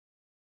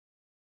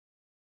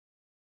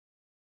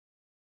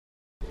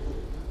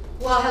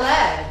Well,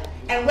 hello,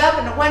 and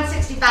welcome to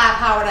 165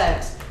 Howard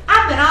Oaks.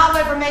 I've been all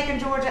over Macon,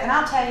 Georgia, and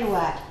I'll tell you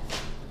what,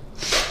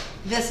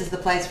 this is the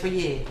place for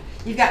you.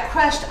 You've got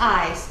crushed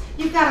ice,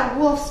 you've got a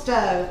wolf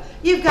stove,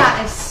 you've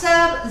got a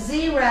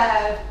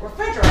sub-zero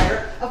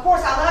refrigerator. Of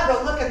course, I love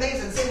to look at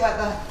these and see what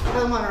the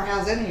homeowner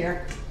has in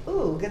here.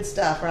 Ooh, good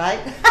stuff, right?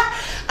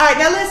 All right,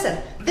 now listen,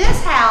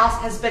 this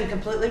house has been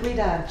completely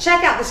redone.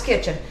 Check out this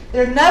kitchen.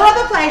 There's no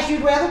other place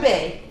you'd rather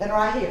be than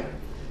right here.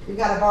 You've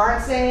got a bar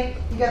and sink.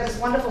 You've got this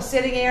wonderful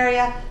sitting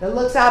area that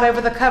looks out over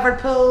the covered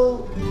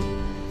pool.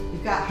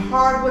 You've got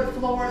hardwood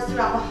floors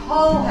throughout the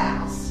whole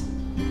house.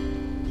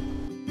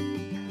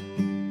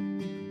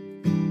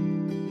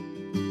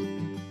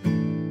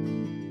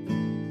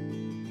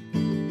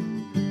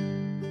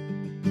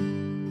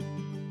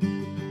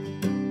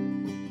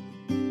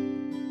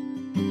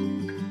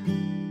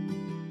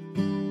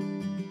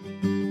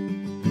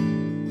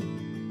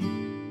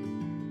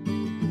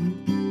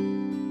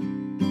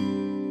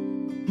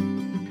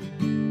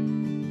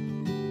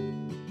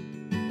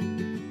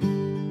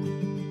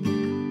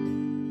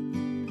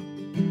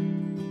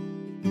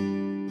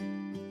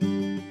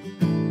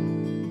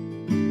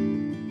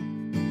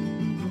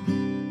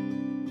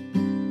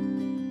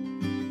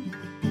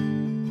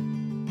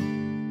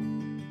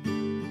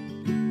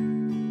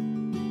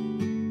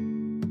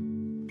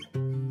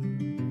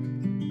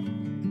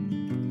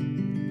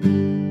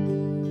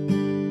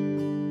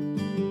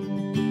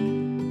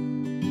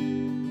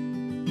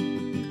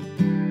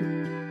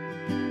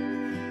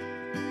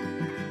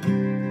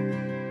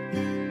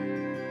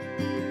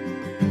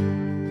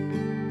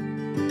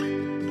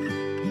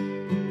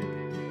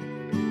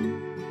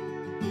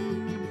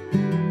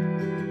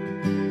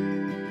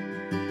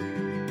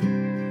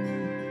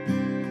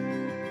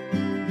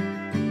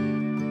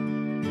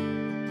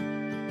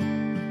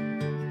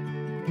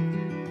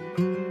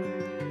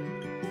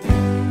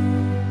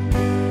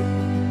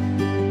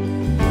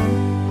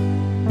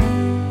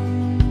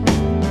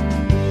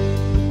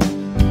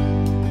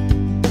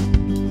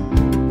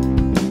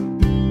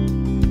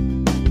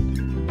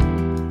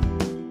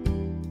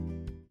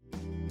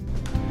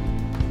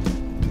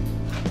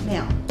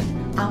 Now,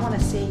 I want to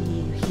see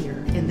you here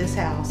in this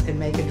house in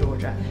Macon,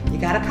 Georgia. You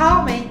got to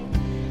call me,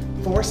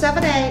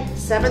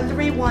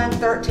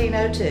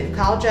 478-731-1302.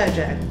 Call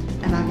JoJo,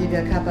 and I'll give you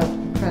a cup of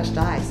crushed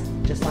ice,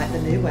 just like the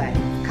new way.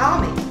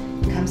 Call me.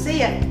 Come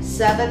see it.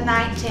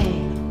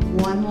 719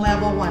 One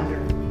Level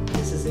Wonder.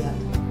 This is it.